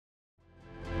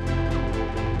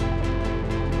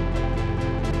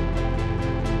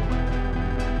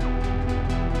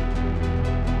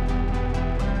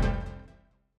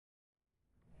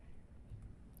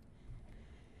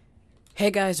Hey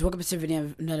guys, welcome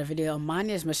to another video. My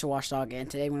name is Mr. Watchdog, and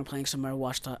today we're playing some more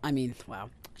Watchdog.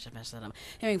 Wow, I should mess that up.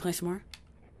 Hey, we're playing some more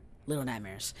Little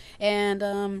Nightmares.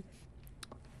 And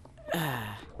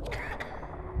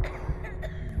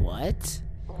what?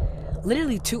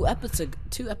 Literally two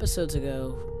episodes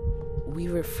ago, we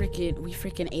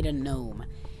freaking ate a gnome.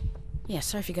 Yeah,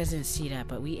 sorry if you guys didn't see that,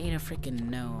 but we ate a freaking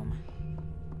gnome.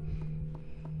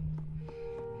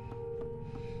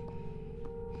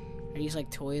 Are these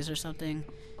like toys or something?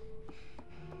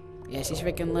 Yeah, she's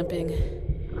freaking limping.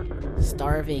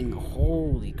 Starving.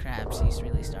 Holy crap, she's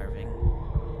really starving.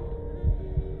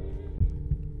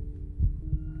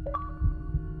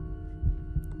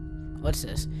 What's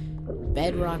this?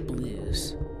 Bedrock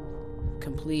Blues.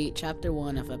 Complete chapter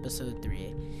 1 of episode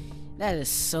 3. That is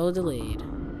so delayed.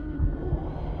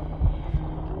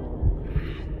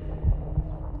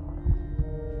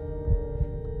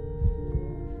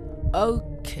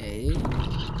 Okay. So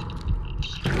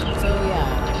yeah.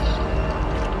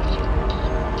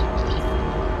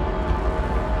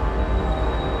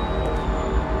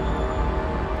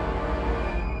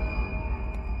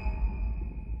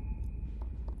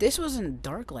 This wasn't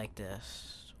dark like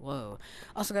this. Whoa.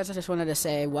 Also, guys, I just wanted to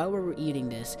say, while we were eating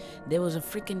this, there was a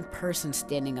freaking person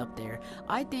standing up there.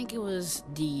 I think it was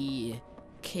the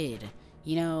kid.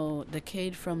 You know, the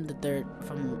kid from I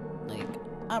don't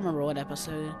remember what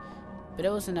episode, but it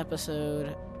was an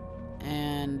episode,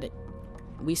 and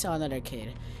we saw another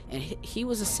kid, and he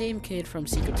was the same kid from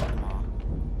Secrets of the Mall.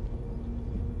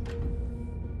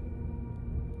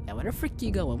 Yeah, where the frick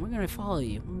you going? We're gonna follow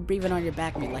you. I'm breathing on your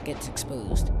back meat like it's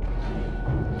exposed.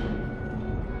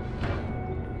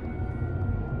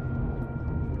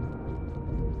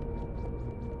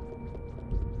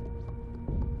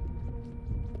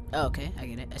 Oh, okay, I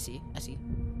get it. I see.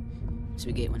 So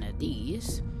we get one of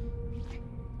these.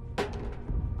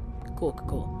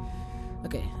 Cool.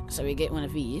 Okay, so we get one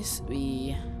of these.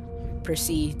 We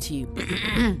proceed to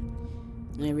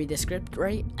let me read the script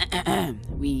right.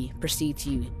 We proceed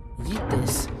to yeet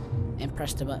this and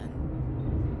press the button.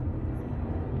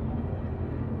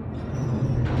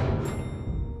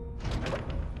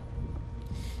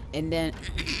 And then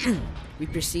we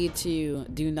proceed to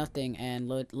do nothing and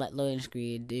let loading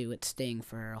screen do its thing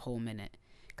for a whole minute.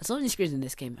 Because loading screens in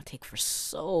this game take for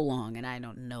so long, and I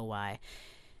don't know why.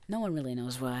 No one really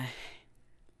knows why.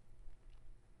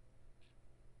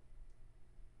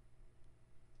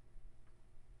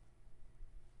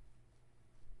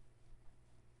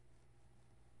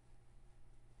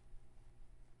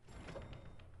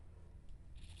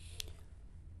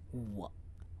 What?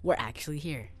 We're actually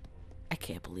here. I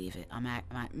can't believe it. I'm at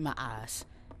my eyes.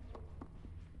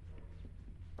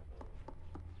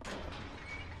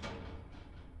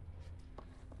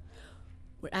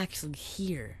 We're actually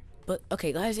here. But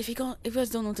okay, guys, if you guys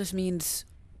don't know what this means,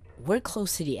 we're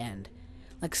close to the end.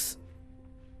 Like, is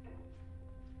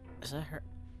that her?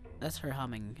 That's her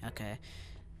humming. Okay,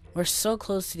 we're so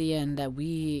close to the end that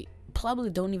we probably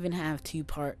don't even have two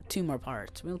more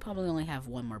parts. We'll probably only have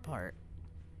one more part.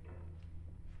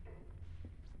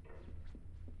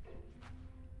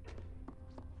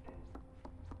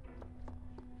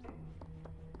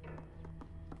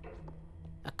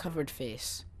 A covered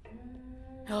face.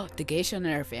 Oh, the Geisha and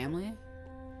her family?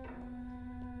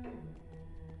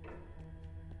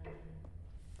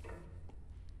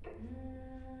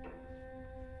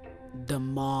 The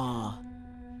mall.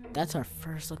 That's our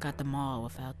first look at the mall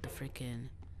without the freaking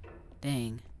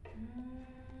thing.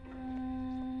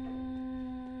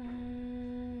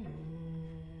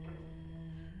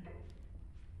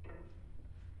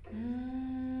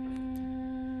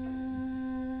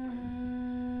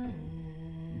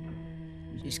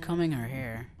 She's combing her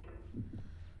hair.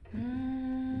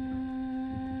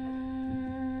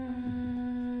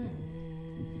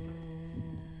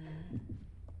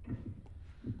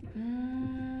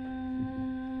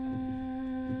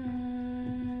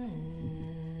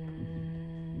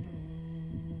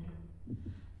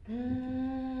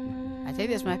 I think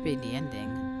this might be the ending.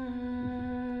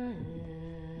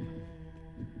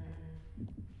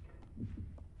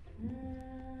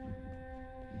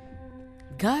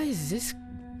 Guys, this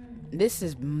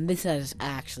is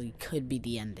actually could be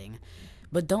the ending.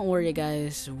 But don't worry,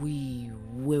 guys, we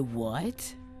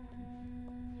what?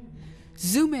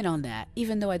 Zoom in on that,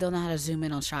 even though I don't know how to zoom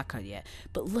in on shotcut yet.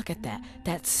 But look at that.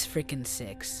 That's freaking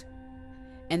 6.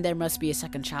 And there must be a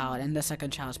second child, and the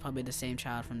second child is probably the same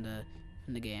child from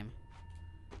the game.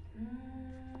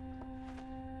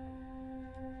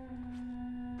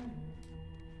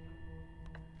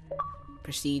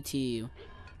 Proceed to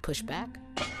push back.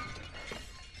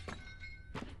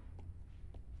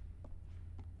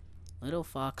 Little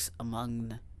fox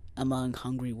among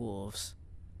hungry wolves.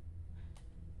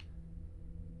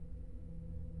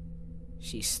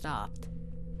 She stopped.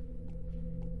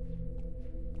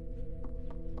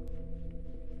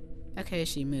 Okay,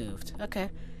 she moved.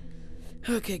 Okay.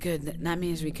 Okay, good. That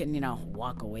means we can,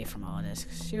 walk away from all this.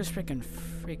 She was she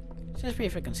was pretty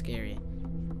freaking scary.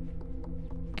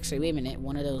 Actually, wait a minute.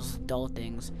 One of those dull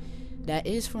things. That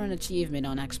is for an achievement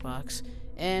on Xbox.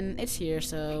 And it's here,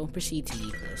 so proceed to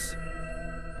eat this.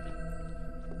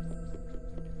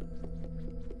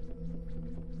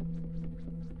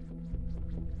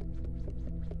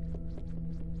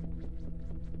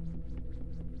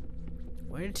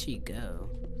 Where did she go?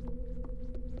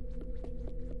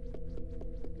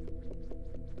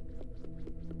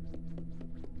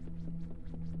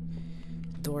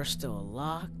 Door's still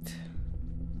locked.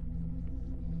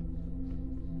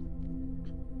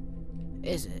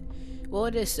 Is it? Well,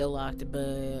 it is still locked,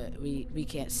 but we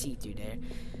can't see through there.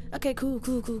 Okay, cool.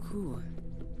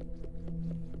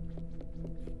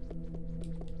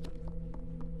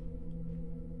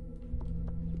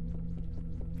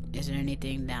 Is there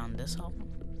anything down this hall?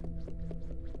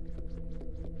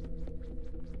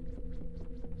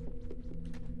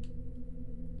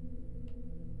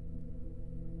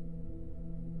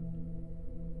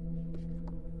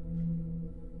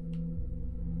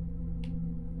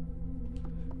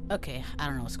 Okay, I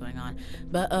don't know what's going on.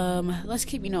 But, let's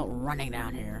keep, running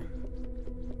down here.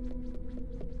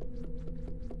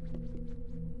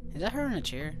 Is that her in a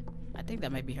chair? I think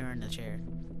that might be her in the chair.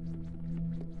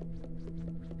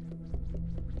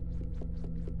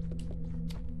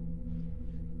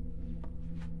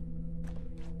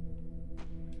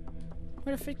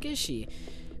 Where the frick is she?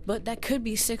 But that could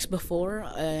be 6 before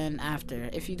and after.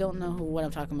 If you don't know what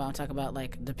I'm talking about, I'm talking about,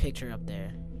 like, the picture up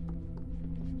there.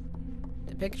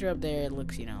 The picture up there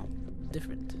looks,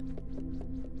 different.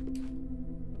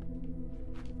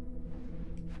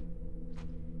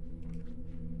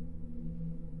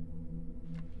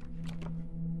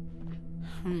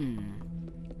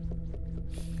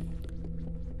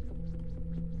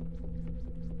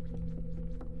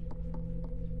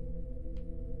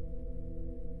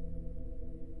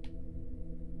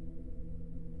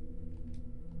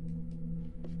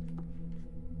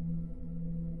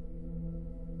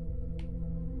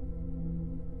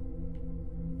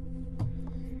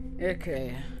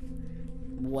 Okay.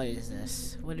 What is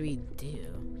this? What do we do?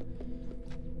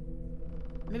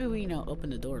 Maybe we, open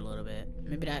the door a little bit.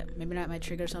 Maybe that might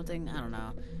trigger something. I don't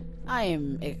know. I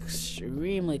am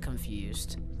extremely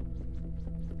confused.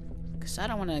 Cause I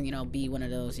don't want to, be one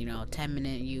of those,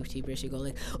 10-minute YouTubers who go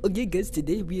like, okay guys,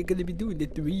 today we are gonna be doing the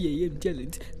 3 AM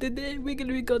challenge. Today we're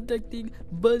gonna be contacting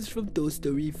Buzz from Toy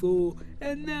Story 4.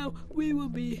 And now we will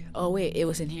be... Oh wait, it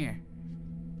was in here.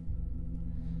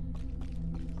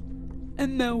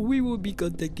 And now we will be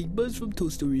contacting Buzz from Toy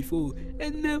Story 4.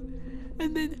 And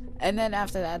then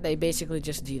after that, they basically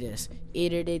just do this.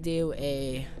 Either they do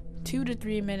a 2 to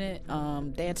 3 minute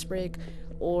dance break,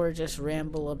 or just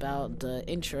ramble about the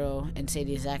intro and say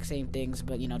the exact same things,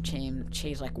 but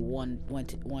change like one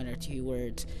or two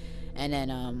words, and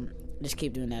then just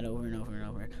keep doing that over and over and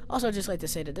over. Also, I'd just like to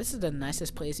say that this is the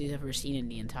nicest place you've ever seen in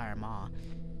the entire mall.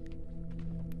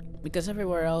 Because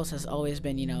everywhere else has always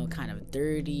been, kind of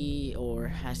dirty, or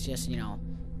has just,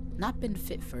 not been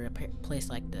fit for a place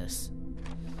like this.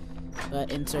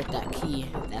 But insert that key,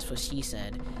 that's what she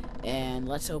said. And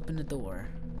let's open the door.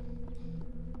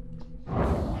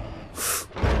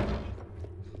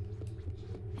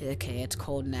 Okay, it's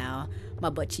cold now.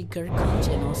 My butt cheek are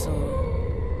clenching also.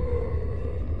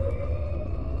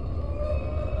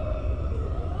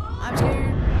 I'm scared.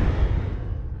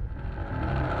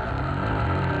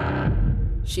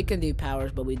 She can do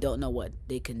powers, but we don't know what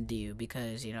they can do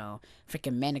because,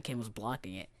 freaking Mannequin was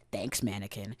blocking it. Thanks,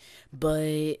 Mannequin.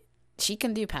 But she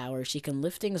can do powers. She can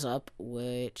lift things up,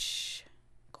 which...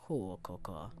 Cool.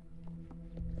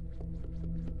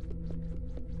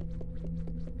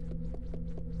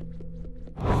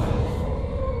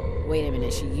 Wait a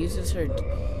minute, she uses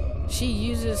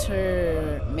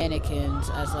her mannequins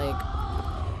as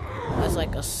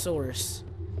like a source.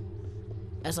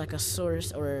 As like a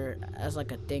source, or as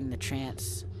like a thing to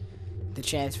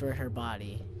transfer her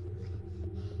body.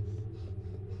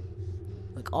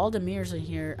 Like all the mirrors in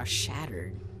here are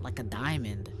shattered, like a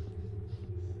diamond.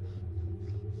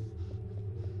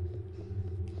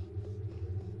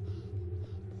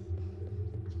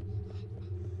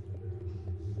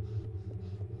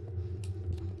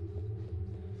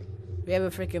 We have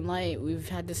a freaking light. We've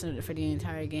had this for the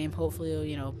entire game.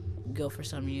 Hopefully it'll, go for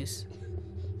some use.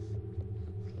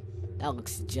 That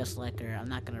looks just like her. I'm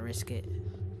not gonna risk it.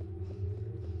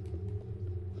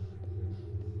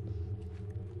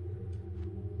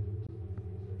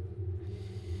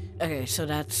 Okay, so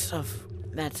that's a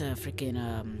freaking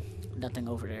nothing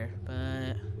over there,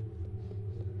 but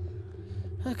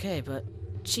okay, but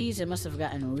geez, it must have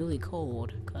gotten really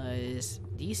cold, cause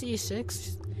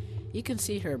DC6, you can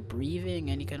see her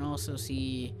breathing, and you can also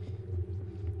see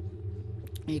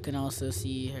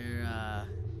her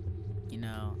you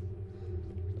know,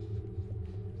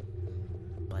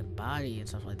 like body and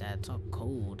stuff like that. It's all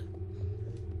cold.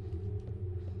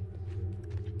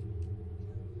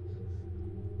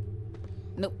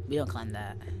 Nope, we don't climb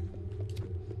that.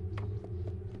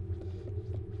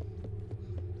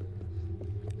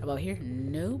 How about here?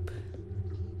 Nope.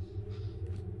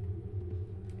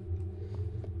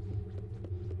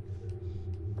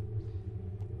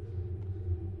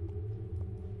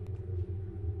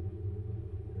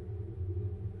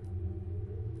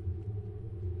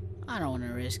 I don't want to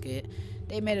risk it.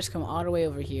 They made us come all the way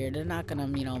over here. They're not gonna,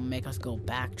 you know, make us go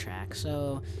backtrack.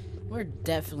 So we're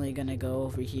definitely gonna go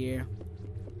over here.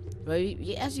 But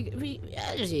as you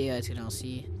guys can all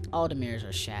see, all the mirrors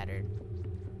are shattered.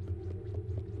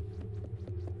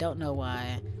 Don't know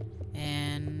why,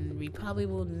 and we probably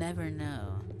will never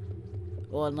know.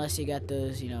 Well, unless you got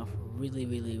those, you know,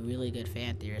 really good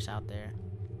fan theorists out there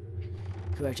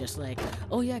who are just like,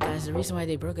 oh yeah, guys, the reason why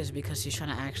they broke is because she's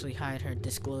trying to actually hide her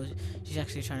she's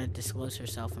actually trying to disclose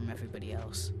herself from everybody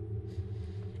else.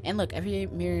 And look, every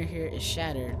mirror here is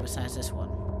shattered besides this one.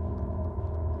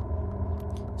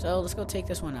 So let's go take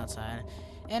this one outside.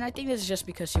 And I think this is just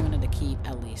because she wanted to keep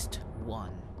at least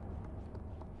one.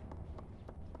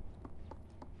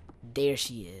 There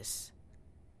she is.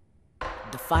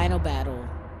 The final battle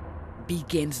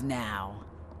begins now.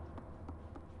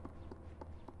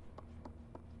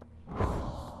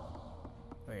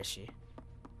 Where is she?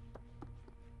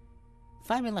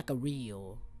 Find me like a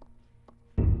reel.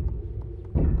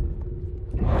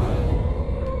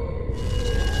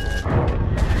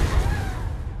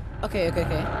 Okay.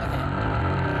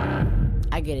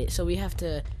 I get it. So we have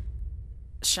to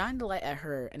shine the light at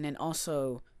her and then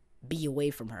also be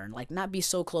away from her. Like, not be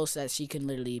so close that she can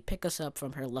literally pick us up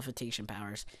from her levitation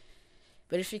powers.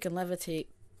 But if she can levitate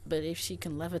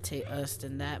us,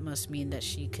 then that must mean that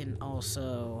she can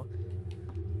also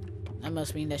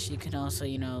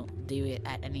you know, do it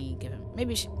at any given.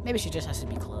 Maybe she just has to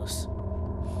be close.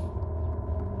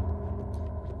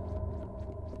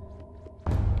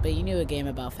 But you knew a game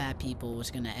about fat people was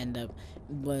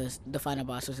the final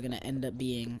boss was gonna end up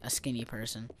being a skinny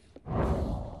person.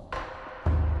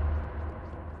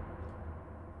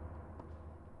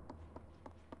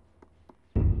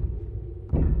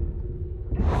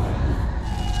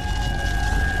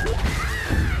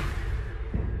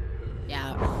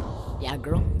 Yeah,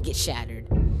 girl, get shattered.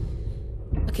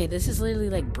 Okay, this is literally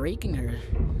like breaking her.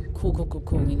 Cool.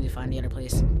 We need to find the other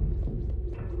place.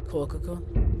 Cool.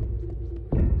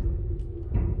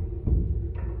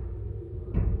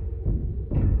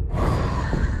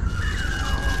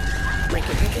 Break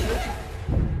it.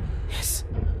 Yes.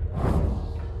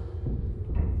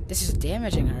 This is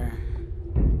damaging her.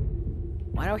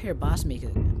 Why do I hear boss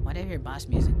music?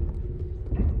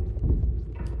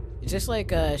 Is this like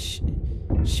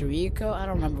Shiriko? I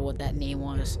don't remember what that name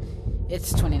was.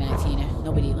 It's 2019.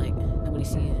 Nobody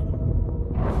sees it.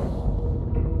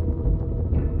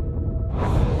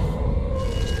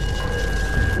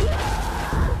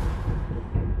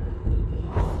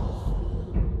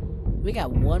 We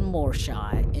got one more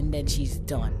shot, and then she's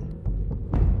done.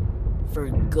 For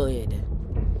good.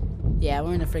 Yeah,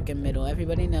 we're in the freaking middle.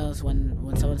 Everybody knows when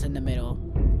someone's in the middle,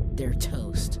 they're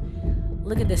toast.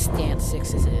 Look at the stance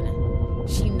 6 is in.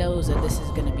 She knows that this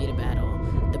is gonna be the battle.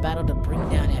 The battle to bring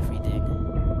down everything.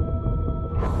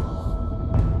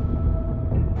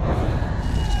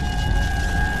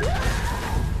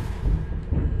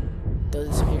 Those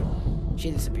disappeared.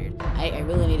 She disappeared. I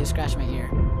really need to scratch my ear.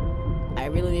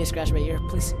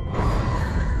 Please.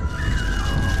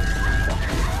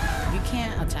 You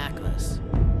can't attack us.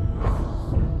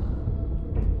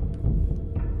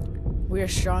 We are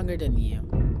stronger than you.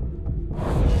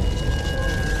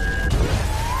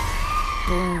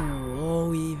 Boom. Oh,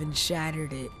 we even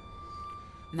shattered it.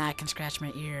 Now I can scratch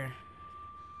my ear.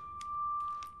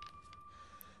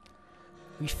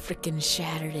 We freaking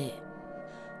shattered it.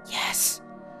 Yes.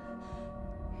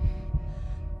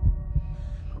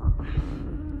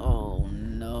 Oh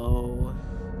no.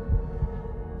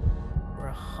 We're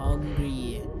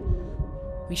hungry.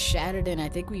 We shattered it, and I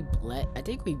think we bled. I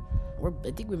think we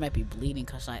might be bleeding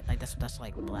because that's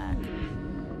like black.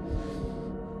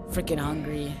 Freaking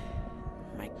hungry.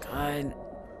 Oh my god.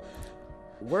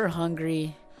 We're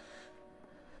hungry.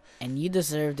 And you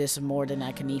deserve this more than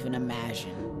I can even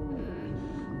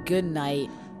imagine. Good night.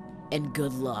 and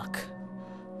good luck.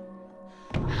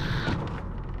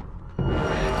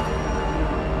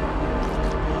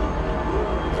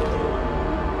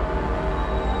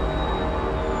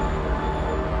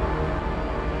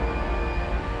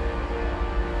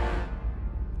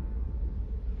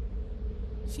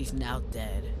 She's now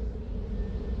dead.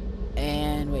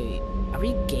 And wait, are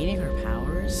we gaining her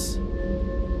powers?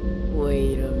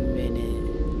 Wait a minute.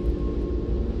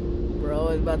 Bro,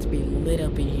 it's about to be lit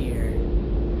up in here.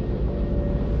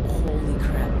 Holy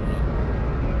crap.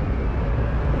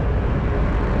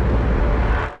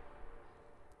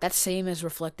 That's same as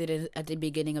reflected at the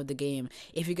beginning of the game.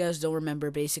 If you guys don't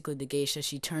remember, basically the Geisha,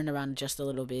 she turned around just a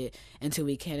little bit until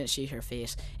we couldn't see her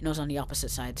face. And it was on the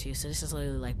opposite side too, so this is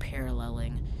literally like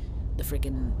paralleling the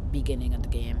freaking beginning of the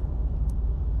game.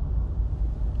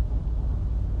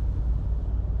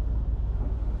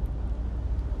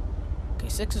 Okay,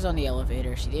 6 is on the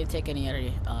elevator. She didn't take any other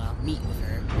meat with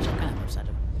her, which I'm kind of upset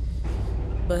of.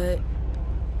 But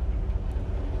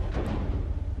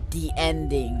the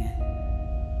ending.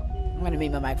 I'm gonna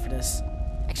mute my mic for this.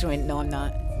 Actually, wait, no, I'm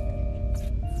not.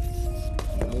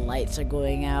 The lights are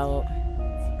going out.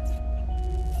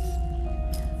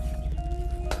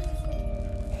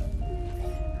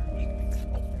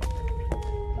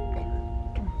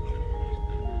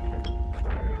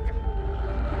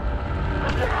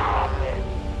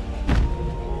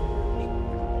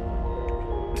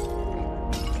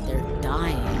 They're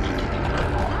dying.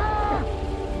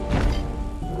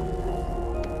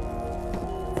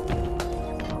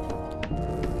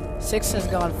 Six has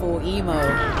gone full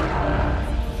emo.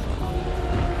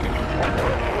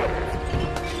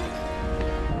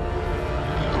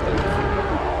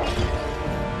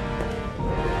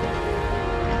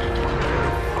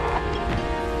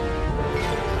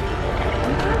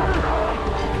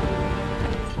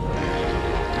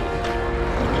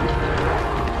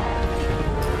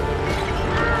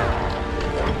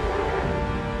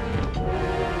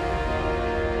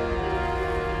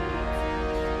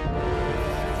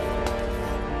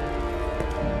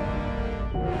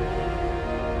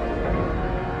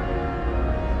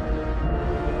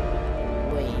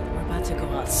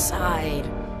 Outside.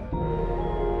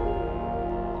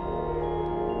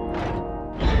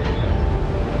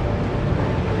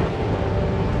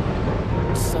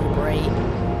 It's so bright,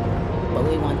 but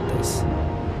we want this,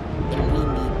 and we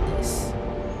need this.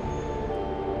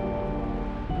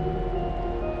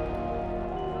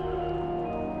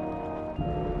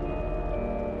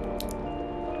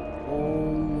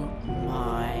 Oh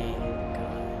my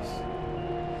gosh.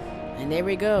 And there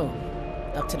we go,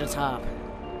 up to the top.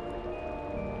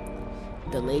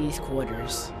 The ladies'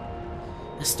 quarters.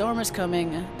 The storm is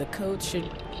coming. The coach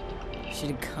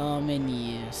should come in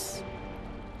use.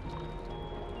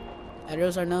 Are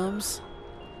those our gnomes?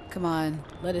 Come on,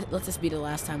 let this be the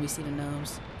last time we see the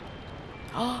gnomes.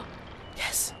 Oh,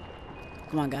 yes.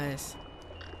 Come on, guys.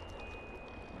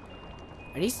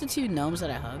 Are these the 2 gnomes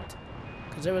that I hugged?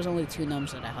 Because there was only 2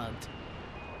 gnomes that I hugged.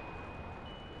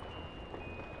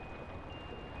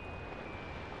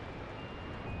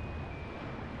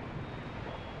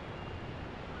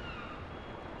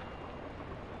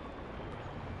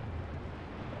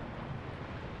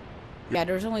 Yeah,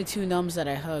 there's only 2 gnomes that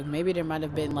I hugged. Maybe there might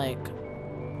have been like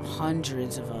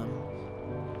hundreds of them.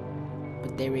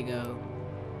 But there we go.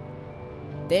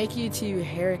 Thank you to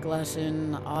Herrick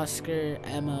Lesson, Oscar,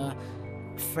 Emma,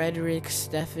 Frederick,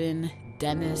 Stefan,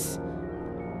 Dennis,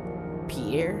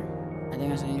 Pierre, I think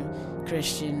that's his name,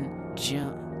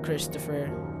 Christian, Christopher.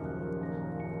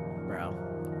 Bro.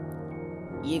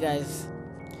 You guys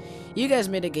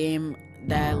made a game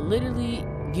that literally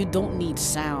you don't need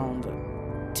sound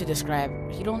to describe.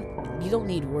 You don't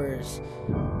need words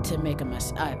to make a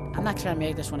mess. I'm not trying to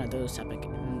make this one of those type of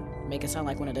make it sound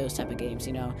like one of those type of games,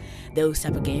 you know, those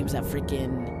type of games that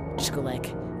freaking just go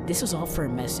like, this was all for a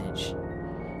message.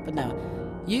 But no,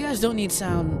 you guys don't need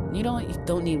sound. You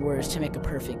don't need words to make a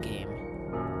perfect game.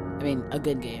 I mean, a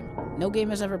good game. No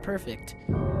game is ever perfect.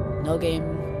 No game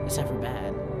is ever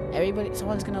bad.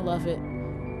 Someone's gonna love it,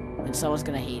 and someone's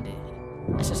gonna hate it.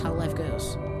 That's just how life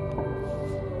goes.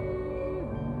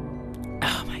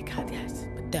 Oh my god, guys.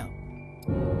 But no.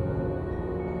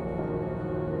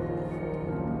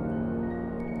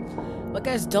 But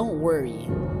guys, don't worry.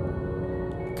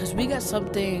 Because we got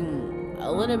something a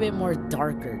little bit more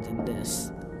darker than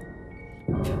this.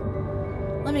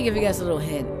 Let me give you guys a little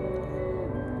hint.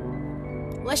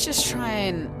 Let's just try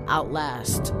and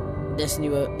outlast this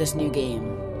new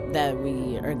game that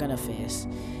we are gonna face.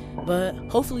 But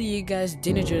hopefully you guys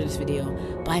did enjoy this video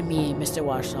by me, Mr.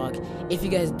 Watchdog. If you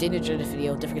guys did enjoy this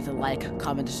video, don't forget to like,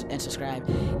 comment, and subscribe.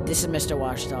 This is Mr.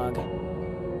 Watchdog.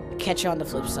 catch you on the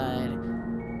flip side.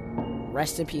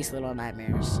 Rest in peace, Little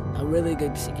Nightmares. A really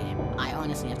good game. I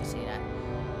honestly have to say that.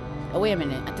 Oh wait a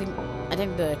minute. I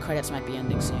think the credits might be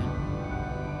ending soon.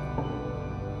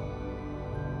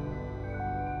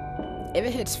 If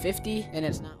it hits 50 and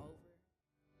it's not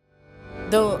over.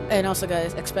 Though, and also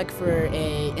guys, expect for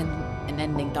an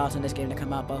ending thoughts on this game to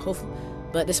come out. But hopefully,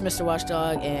 this is Mr.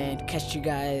 Watchdog, and catch you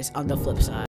guys on the flip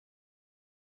side.